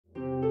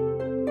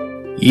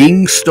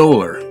Yings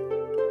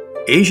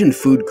Asian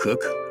food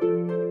cook,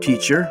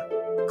 teacher,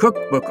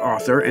 cookbook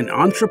author, and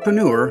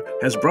entrepreneur,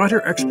 has brought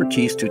her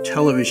expertise to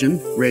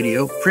television,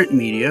 radio, print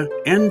media,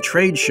 and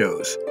trade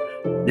shows.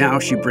 Now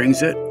she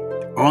brings it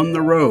on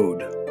the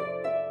road.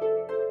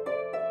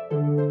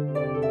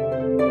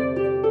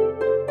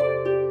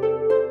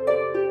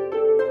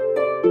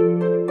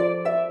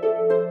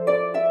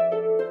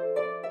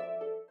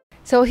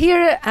 So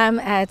here I'm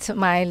at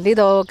my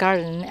little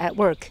garden at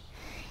work,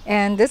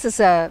 and this is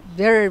a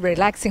very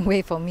relaxing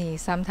way for me.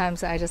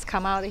 Sometimes I just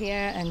come out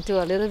here and do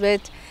a little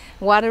bit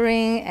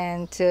watering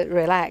and to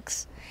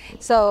relax.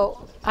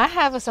 So I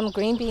have some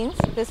green beans.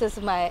 This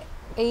is my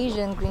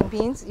Asian green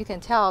beans. You can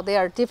tell they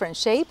are different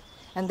shape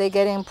and they're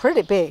getting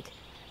pretty big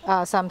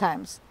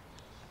sometimes,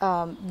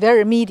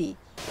 very meaty.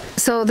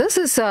 So this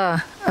is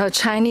a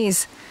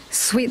Chinese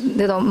sweet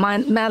little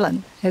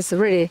melon. It's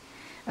really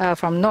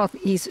from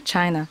northeast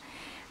China.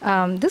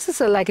 This is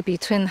like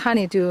between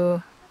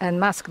honeydew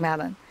and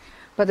muskmelon.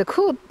 But the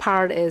cool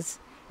part is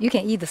you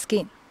can eat the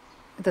skin.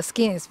 The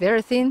skin is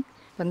very thin,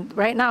 but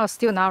right now it's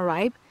still not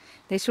ripe.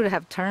 They should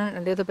have turned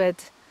a little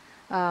bit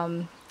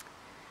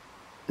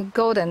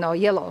golden or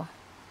yellow.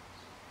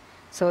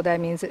 So that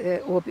means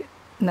it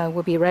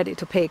will be ready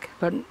to pick,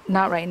 but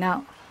not right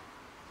now.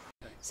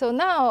 So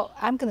now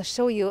I'm going to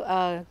show you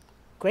a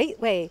great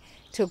way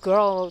to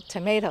grow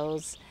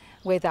tomatoes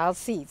without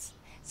seeds.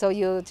 So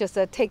you just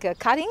take a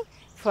cutting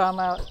from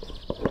a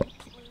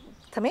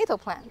tomato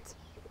plant,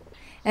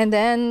 and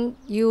then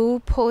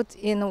you put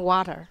in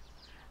water.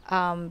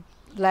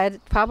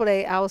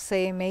 Probably I would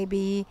say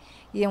maybe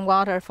in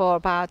water for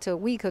about a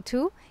week or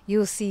two,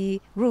 you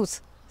see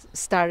roots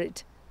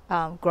started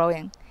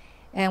growing.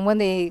 And when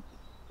the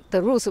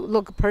roots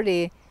look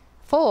pretty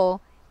full,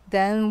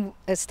 then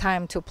it's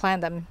time to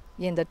plant them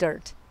in the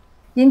dirt.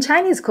 In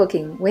Chinese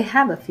cooking, we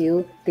have a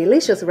few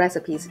delicious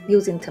recipes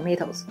using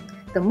tomatoes.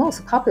 The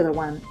most popular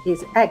one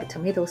is egg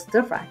tomato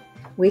stir fry,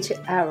 which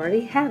I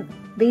already have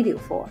video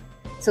for.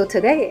 So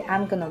today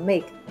I'm gonna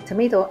make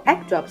tomato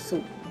egg drop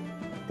soup.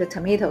 The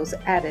tomatoes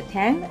add a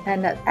tang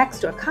and an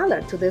extra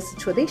color to this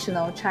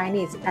traditional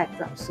Chinese egg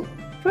drop soup.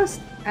 First,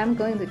 I'm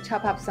going to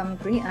chop up some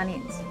green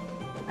onions.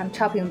 I'm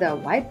chopping the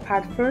white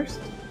part first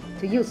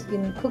to use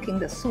in cooking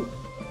the soup.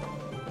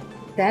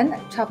 Then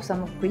chop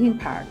some green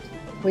part,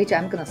 which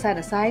I'm gonna set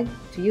aside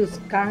to use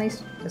garnish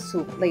the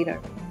soup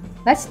later.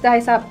 Let's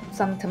dice up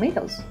some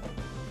tomatoes.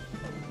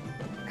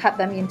 Cut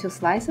them into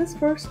slices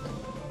first,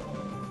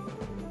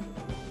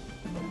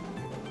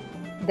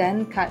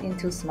 then cut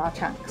into small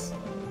chunks.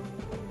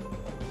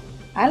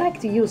 I like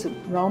to use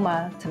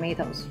Roma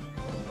tomatoes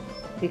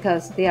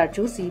because they are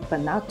juicy but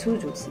not too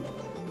juicy.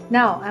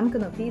 Now I'm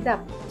gonna beat up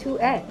 2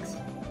 eggs.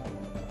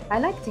 I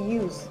like to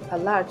use a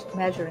large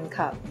measuring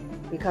cup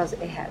because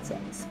it has a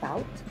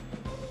spout,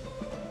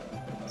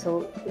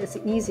 so it's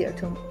easier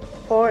to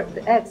pour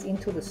the eggs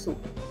into the soup.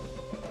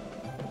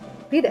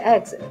 Beat the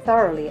eggs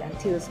thoroughly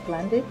until it's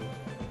blended.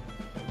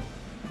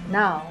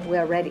 Now we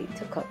are ready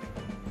to cook.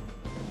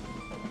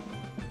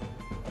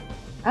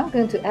 I'm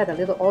going to add a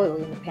little oil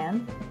in the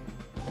pan,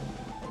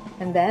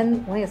 and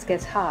then when it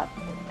gets hot,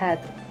 add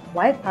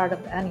white part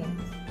of the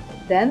onions.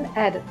 Then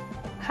add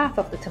half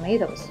of the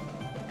tomatoes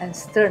and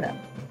stir them.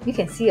 You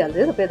can see a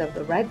little bit of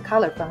the red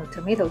color from the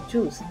tomato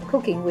juice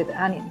cooking with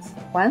the onions.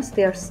 Once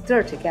they are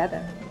stirred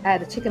together,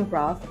 add chicken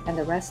broth and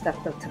the rest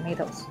of the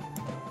tomatoes.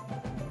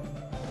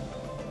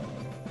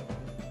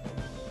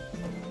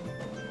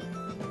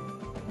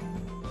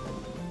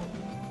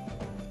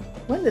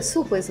 When the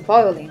soup is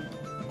boiling,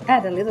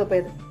 add a little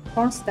bit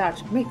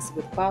cornstarch mixed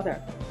with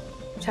butter.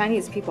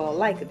 Chinese people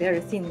like very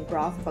thin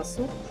broth for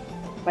soup,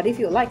 but if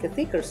you like a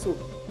thicker soup,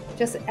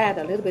 just add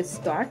a little bit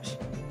starch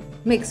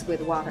mixed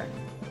with water,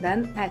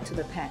 then add to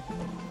the pan.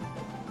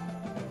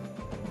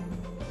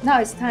 Now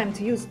it's time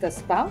to use the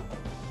spout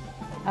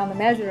on the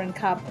measuring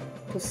cup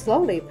to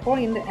slowly pour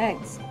in the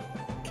eggs.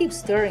 Keep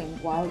stirring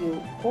while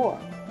you pour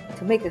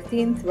to make the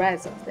thin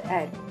threads of the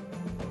egg.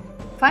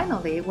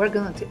 Finally, we're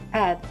going to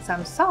add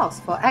some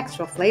sauce for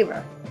extra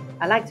flavor.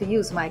 I like to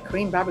use my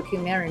Korean BBQ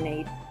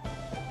Marinade.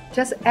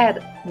 Just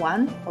add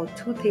 1 or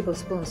 2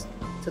 tablespoons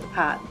to the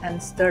pot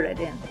and stir it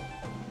in.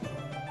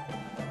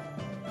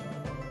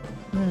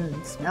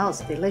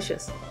 Smells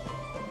delicious.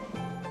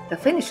 The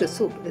finished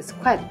soup is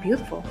quite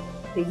beautiful.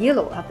 The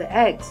yellow of the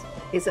eggs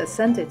is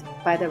accented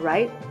by the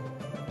ripe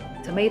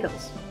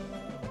tomatoes.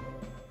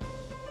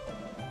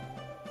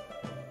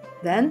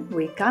 Then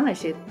we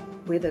garnish it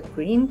with the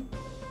green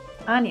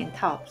onion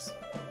tops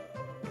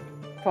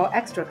for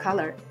extra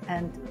color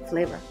and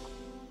flavor.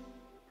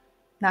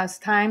 Now it's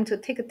time to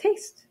take a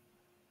taste.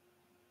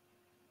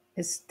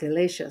 It's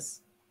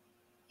delicious.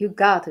 You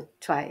got to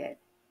try it.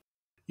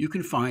 You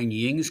can find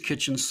Ying's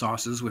Kitchen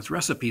sauces with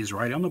recipes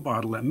right on the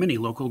bottle at many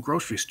local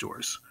grocery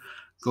stores.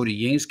 Go to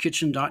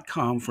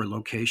yingskitchen.com for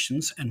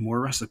locations and more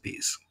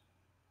recipes.